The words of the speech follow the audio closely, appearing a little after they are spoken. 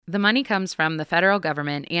The money comes from the federal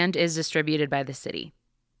government and is distributed by the city.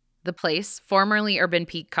 The place, formerly Urban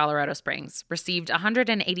Peak, Colorado Springs, received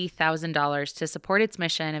 $180,000 to support its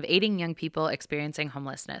mission of aiding young people experiencing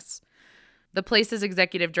homelessness. The place's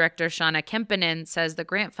executive director, Shauna Kemppanen, says the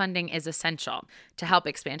grant funding is essential to help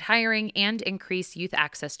expand hiring and increase youth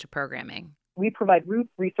access to programming. We provide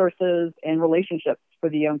resources and relationships for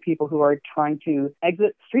the young people who are trying to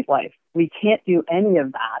exit street life. We can't do any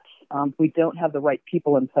of that if we don't have the right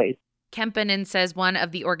people in place. Kemppanen says one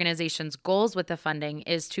of the organization's goals with the funding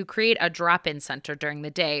is to create a drop-in center during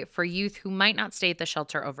the day for youth who might not stay at the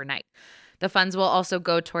shelter overnight. The funds will also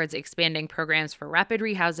go towards expanding programs for rapid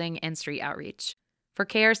rehousing and street outreach. For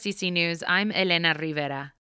KRCC News, I'm Elena Rivera.